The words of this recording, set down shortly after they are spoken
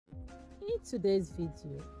today's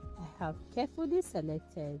video, I have carefully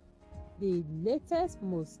selected the latest,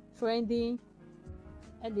 most trending,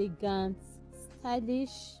 elegant,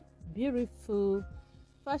 stylish, beautiful,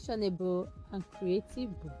 fashionable and creative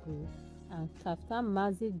bubu and kaftan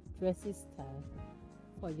maxi dressing style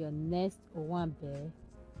for your next Owanbe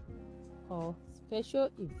or special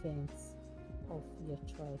events of your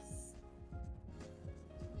choice.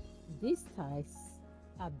 These styles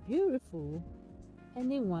are beautiful.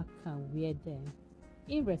 Anyone can wear them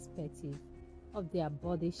irrespective of their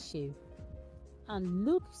body shape and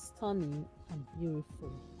look stunning and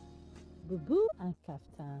beautiful. Bubu and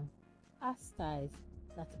kaftan are styles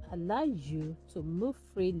that allow you to move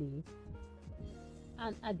freely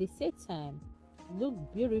and at the same time look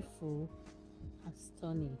beautiful and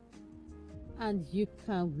stunning. And you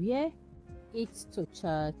can wear it to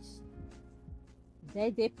church,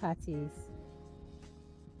 birthday parties,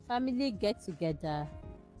 family get-together,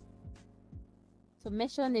 to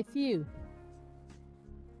mention a few.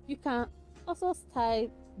 You can also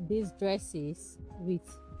style these dresses with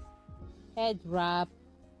head wrap,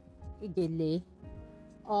 igele,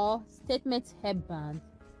 or statement headband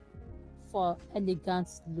for elegant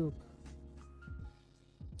look.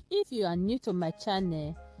 If you are new to my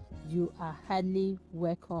channel, you are highly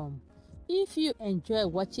welcome. If you enjoy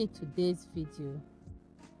watching today's video,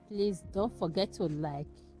 please don't forget to like,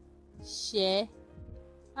 share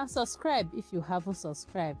and subscribe if you haven't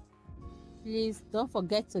subscribed. Please don't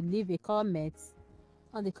forget to leave a comment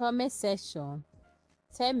on the comment section.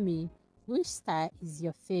 Tell me which style is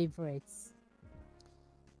your favorite.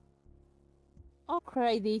 All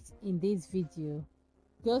credit in this video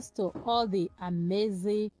goes to all the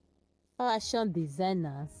amazing fashion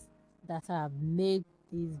designers that have made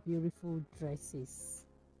these beautiful dresses.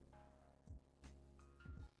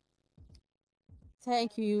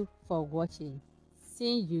 Thank you for watching.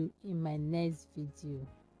 See you in my next video.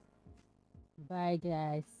 Bye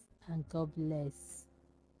guys, and God bless.